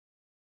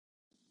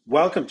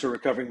Welcome to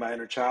Recovering My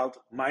Inner Child.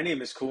 My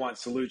name is Kuwan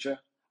Saluja.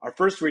 Our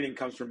first reading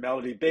comes from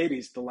Melody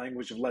Beattie's The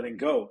Language of Letting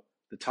Go.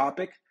 The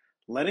topic,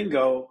 letting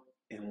go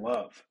in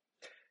love.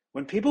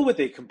 When people with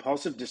a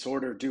compulsive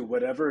disorder do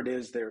whatever it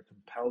is they're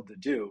compelled to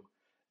do,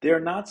 they are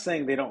not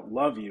saying they don't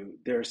love you.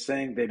 They're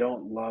saying they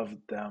don't love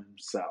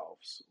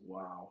themselves.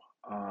 Wow.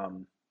 I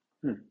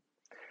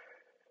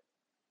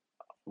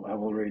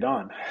will read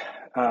on.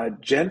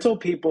 Gentle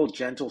people,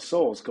 gentle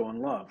souls go in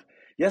love.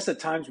 Yes, at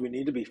times we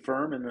need to be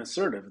firm and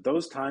assertive.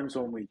 Those times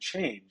when we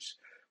change,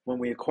 when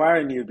we acquire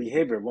a new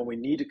behavior, when we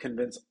need to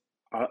convince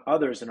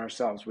others and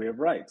ourselves we have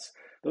rights.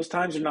 Those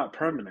times are not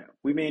permanent.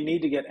 We may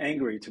need to get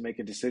angry to make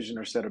a decision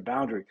or set a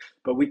boundary,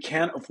 but we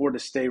can't afford to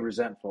stay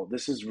resentful.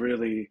 This is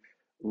really,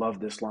 love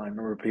this line,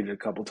 I'll repeat it a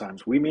couple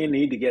times. We may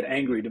need to get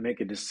angry to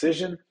make a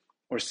decision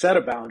or set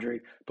a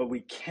boundary, but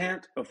we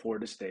can't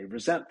afford to stay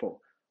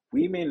resentful.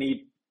 We may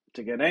need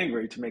to get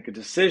angry to make a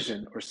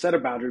decision or set a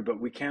boundary, but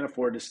we can't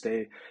afford to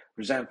stay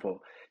resentful.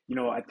 You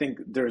know, I think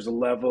there's a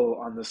level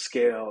on the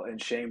scale,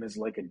 and shame is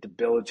like a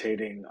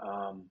debilitating,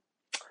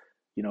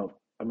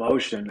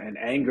 emotion, and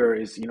anger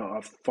is,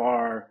 a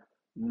far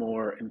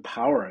more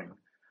empowering.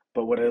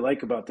 But what I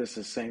like about this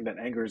is saying that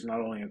anger is not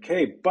only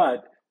okay,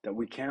 but that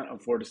we can't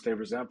afford to stay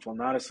resentful,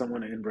 not as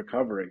someone in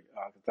recovery.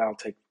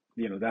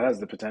 That has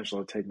the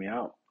potential to take me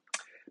out.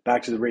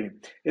 Back to the reading.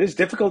 It is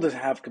difficult to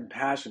have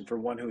compassion for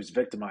one who is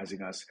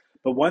victimizing us,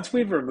 but once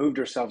we've removed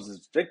ourselves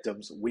as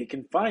victims, we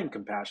can find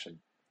compassion.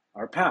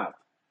 Our path,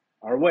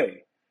 our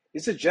way,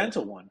 is a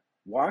gentle one,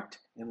 walked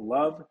in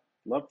love,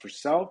 love for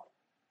self,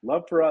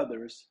 love for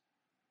others.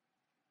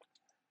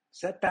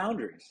 Set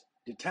boundaries,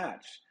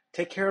 detach,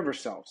 take care of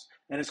ourselves,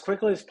 and as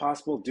quickly as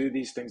possible, do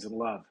these things in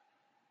love.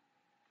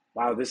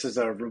 Wow, this is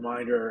a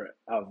reminder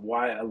of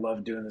why I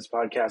love doing this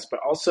podcast,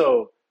 but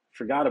also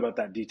forgot about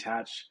that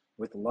detach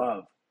with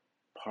love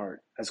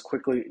part. As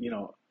quickly,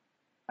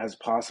 as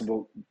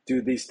possible,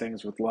 do these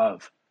things with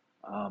love.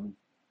 Um,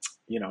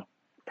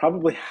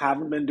 Probably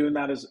haven't been doing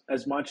that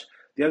as much.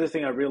 The other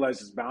thing I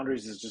realized is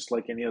boundaries is just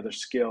like any other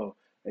skill.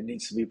 It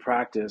needs to be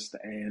practiced,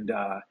 and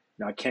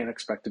I can't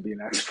expect to be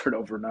an expert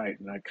overnight,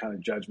 and I kind of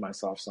judge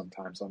myself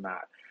sometimes on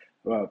that.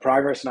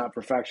 Progress, not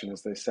perfection,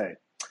 as they say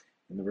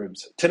in the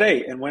rooms.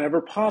 Today, and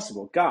whenever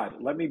possible, God,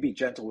 let me be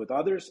gentle with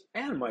others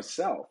and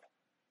myself.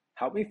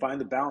 Help me find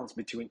the balance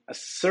between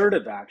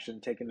assertive action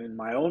taken in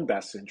my own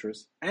best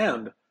interest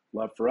and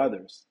love for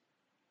others.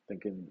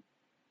 Thinking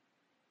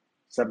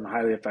 7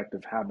 highly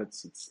effective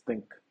habits. It's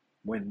think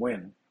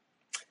win-win.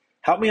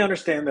 Help me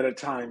understand that at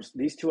times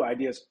these two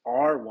ideas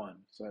are one.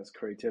 So that's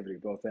creativity,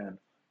 both end.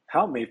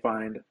 Help me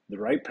find the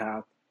right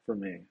path for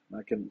me.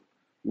 I can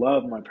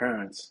love my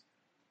parents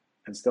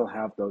and still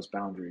have those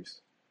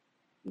boundaries.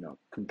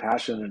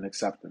 Compassion and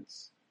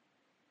acceptance,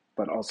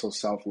 but also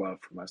self-love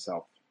for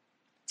myself.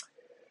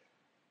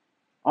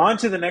 On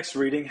to the next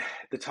reading.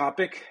 The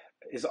topic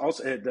is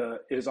also it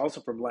is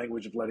also from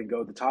Language of Letting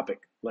Go. The topic,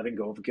 letting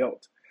go of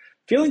guilt.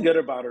 Feeling good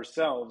about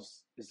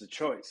ourselves is a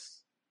choice.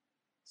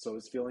 So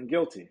is feeling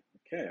guilty.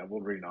 Okay, I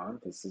will read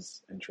on. This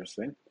is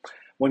interesting.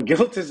 When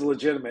guilt is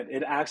legitimate,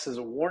 it acts as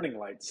a warning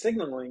light,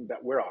 signaling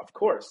that we're off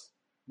course.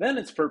 Then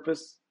its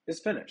purpose is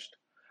finished.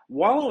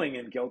 Wallowing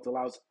in guilt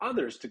allows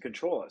others to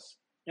control us.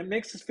 It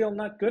makes us feel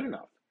not good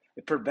enough.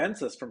 It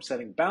prevents us from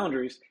setting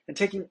boundaries and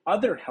taking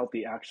other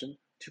healthy action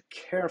to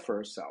care for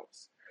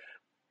ourselves.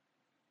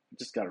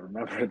 Just got to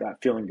remember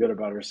that, feeling good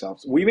about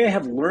ourselves. We may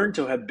have learned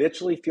to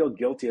habitually feel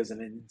guilty as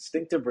an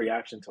instinctive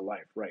reaction to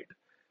life, right?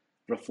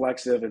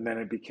 Reflexive, and then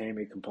it became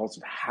a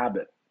compulsive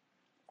habit.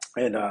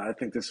 And I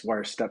think this is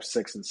where step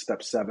 6 and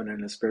step 7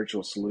 in a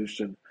spiritual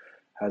solution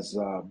has,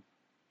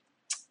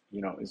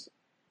 is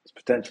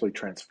potentially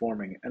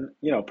transforming, and,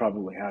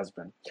 probably has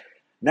been.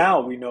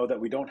 Now we know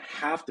that we don't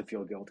have to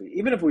feel guilty.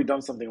 Even if we've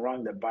done something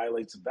wrong that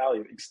violates a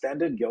value,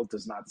 extended guilt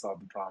does not solve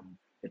the problem.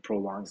 It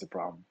prolongs the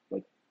problem,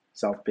 like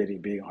self-pity,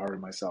 being hard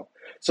on myself.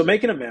 So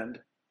make an amend,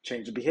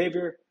 change the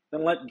behavior,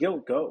 then let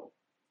guilt go.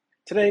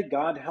 Today,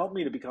 God, help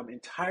me to become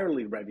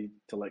entirely ready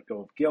to let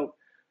go of guilt.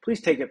 Please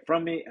take it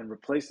from me and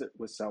replace it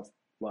with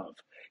self-love.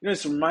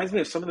 This reminds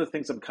me of some of the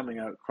things I'm coming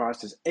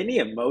across is any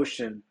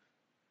emotion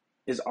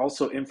is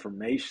also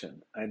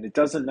information, and it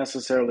doesn't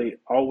necessarily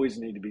always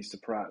need to be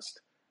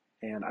suppressed.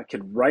 And I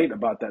could write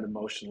about that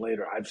emotion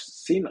later. I've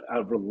seen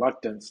a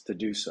reluctance to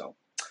do so.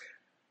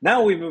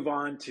 Now we move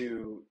on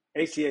to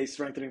ACA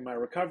Strengthening My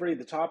Recovery,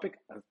 the topic,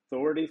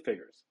 authority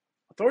figures.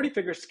 Authority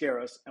figures scare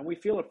us, and we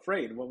feel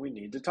afraid when we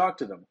need to talk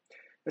to them.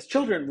 As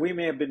children, we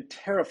may have been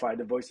terrified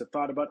to voice a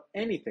thought about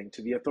anything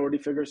to the authority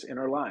figures in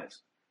our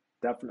lives.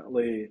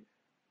 Definitely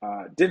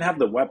didn't have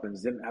the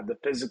weapons, didn't have the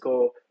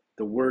physical,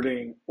 the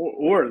wording,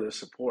 or the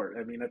support.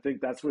 I mean, I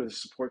think that's where the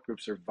support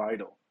groups are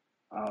vital.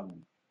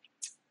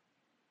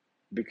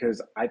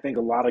 Because I think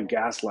a lot of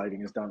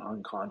gaslighting is done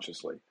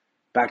unconsciously.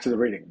 Back to the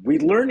reading. We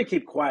learn to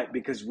keep quiet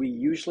because we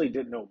usually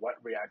didn't know what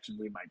reaction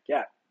we might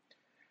get.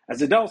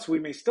 As adults, we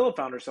may still have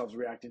found ourselves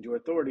reacting to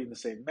authority in the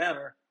same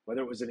manner, whether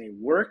it was in a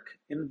work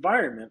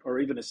environment or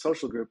even a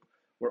social group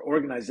or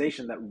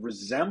organization that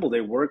resembled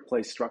a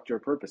workplace structure or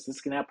purpose. This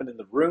can happen in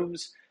the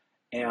rooms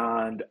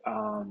And,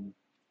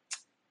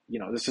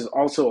 this is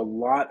also a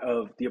lot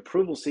of the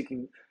approval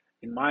seeking,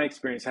 in my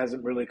experience,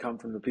 hasn't really come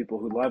from the people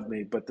who love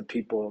me, but the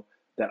people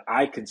that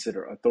I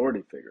consider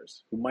authority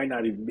figures who might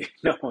not even be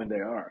knowing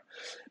they are.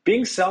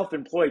 Being self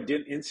employed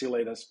didn't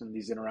insulate us from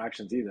these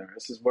interactions either.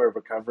 This is where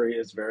recovery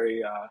is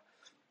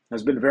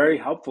has been very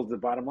helpful to the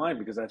bottom line,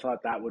 because I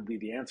thought that would be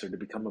the answer, to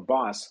become a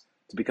boss,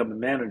 to become a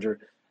manager.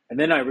 And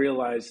then I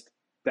realized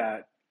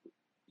that,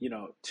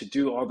 to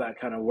do all that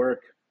kind of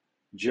work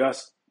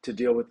just to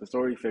deal with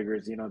authority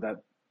figures,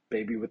 that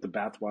baby with the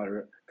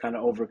bathwater kind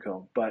of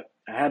overkill. But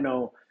I had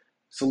no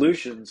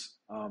solutions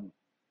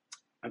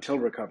until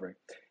recovery.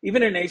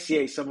 Even in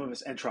ACA, some of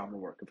us, and trauma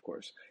work, of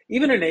course,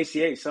 even in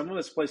ACA, some of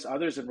us place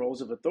others in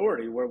roles of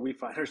authority where we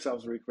find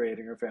ourselves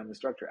recreating our family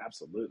structure.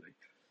 Absolutely.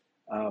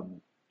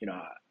 Um, you know,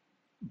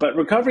 but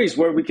recovery is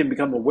where we can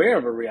become aware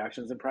of our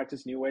reactions and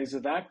practice new ways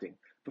of acting.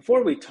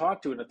 Before we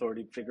talk to an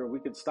authority figure, we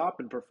could stop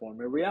and perform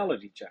a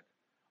reality check.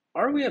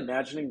 Are we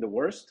imagining the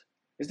worst?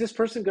 Is this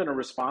person going to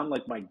respond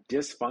like my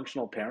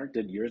dysfunctional parent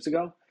did years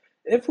ago?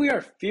 If we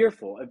are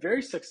fearful, a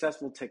very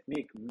successful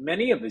technique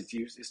many of us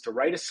use is to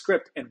write a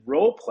script and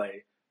role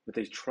play with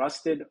a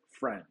trusted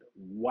friend.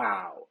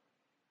 Wow.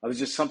 That was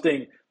just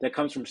something that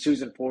comes from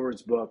Susan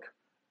Forward's book,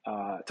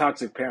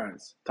 Toxic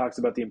Parents. Talks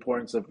about the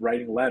importance of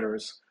writing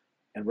letters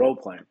and role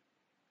playing.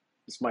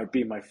 This might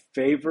be my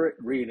favorite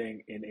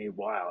reading in a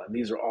while. And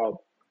these are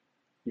all,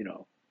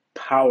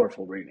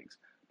 powerful readings.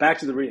 Back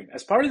to the reading.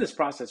 As part of this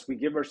process, we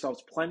give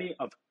ourselves plenty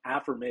of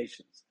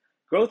affirmations.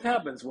 Growth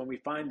happens when we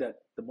find that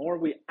the more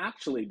we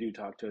actually do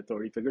talk to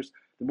authority figures,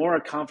 the more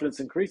our confidence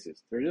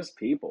increases. They're just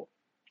people.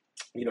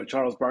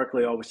 Charles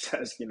Barkley always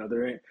says,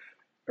 there ain't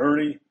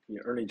Ernie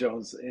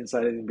Jones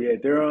inside the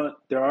NBA.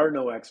 There are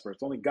no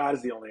experts. Only God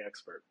is the only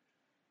expert.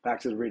 Back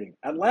to the reading.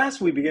 At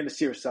last, we begin to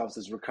see ourselves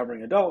as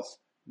recovering adults,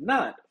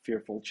 not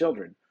fearful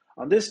children.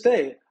 On this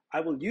day,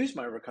 I will use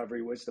my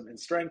recovery wisdom and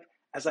strength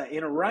as I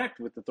interact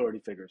with authority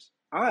figures.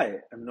 I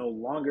am no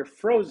longer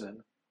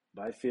frozen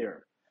by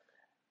fear.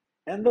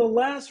 And the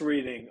last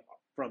reading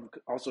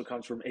also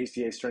comes from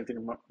ACA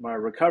Strengthening My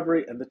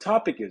Recovery, and the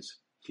topic is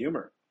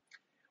humor.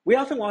 We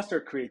often lost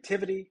our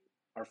creativity,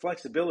 our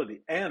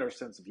flexibility, and our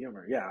sense of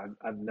humor. Yeah,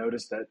 I've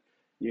noticed that,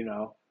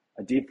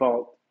 a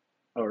default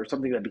or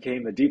something that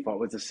became the default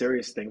was a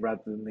serious thing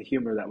rather than the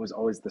humor that was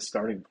always the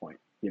starting point.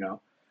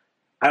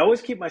 I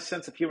always keep my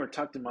sense of humor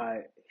tucked in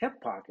my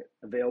hip pocket,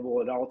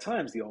 available at all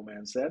times, the old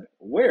man said.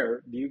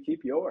 Where do you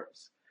keep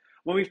yours?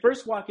 When we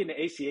first walk into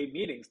ACA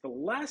meetings, the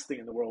last thing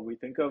in the world we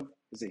think of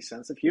is a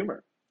sense of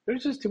humor.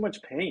 There's just too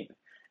much pain.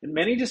 In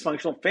many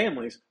dysfunctional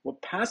families,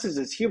 what passes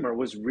as humor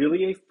was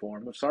really a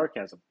form of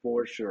sarcasm,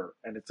 for sure,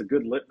 and it's a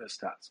good litmus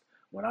test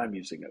when I'm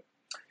using it.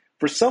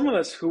 For some of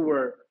us who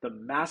were the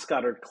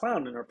mascot or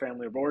clown in our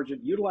family of origin,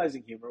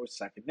 utilizing humor was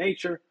second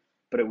nature,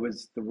 but it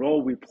was the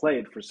role we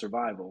played for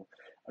survival.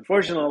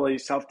 Unfortunately,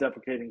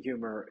 self-deprecating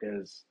humor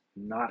is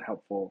not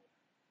helpful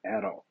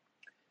at all.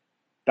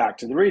 Back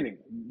to the reading.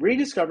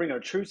 Rediscovering our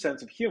true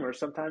sense of humor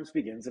sometimes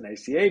begins in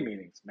ACA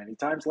meetings. Many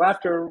times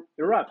laughter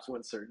erupts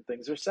when certain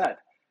things are said.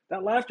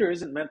 That laughter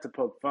isn't meant to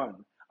poke fun.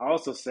 I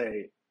also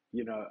say,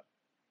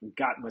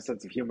 got my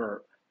sense of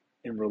humor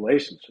in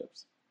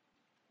relationships.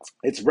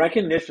 It's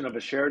recognition of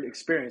a shared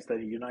experience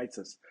that unites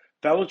us.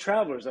 Fellow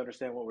travelers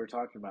understand what we're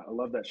talking about. I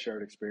love that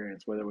shared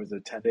experience, whether it was a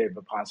 10-day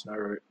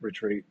Vipassana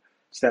retreat,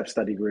 step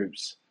study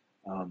groups.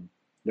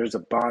 There's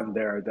a bond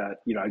there that,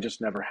 I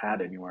just never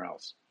had anywhere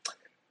else.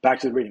 Back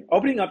to the reading.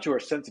 Opening up to our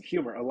sense of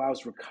humor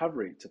allows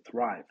recovery to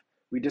thrive.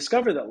 We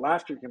discover that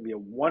laughter can be a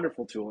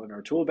wonderful tool in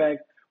our tool bag.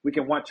 We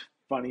can watch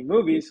funny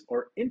movies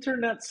or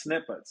internet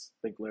snippets,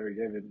 think Larry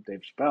David and Dave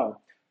Chappelle,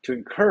 to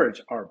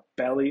encourage our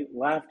belly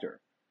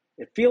laughter.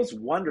 It feels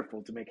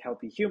wonderful to make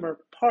healthy humor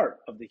part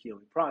of the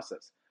healing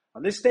process.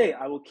 On this day,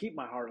 I will keep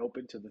my heart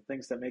open to the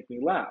things that make me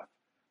laugh.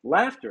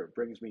 Laughter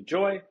brings me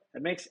joy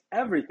and makes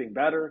everything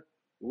better.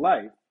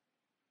 Life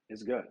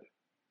is good.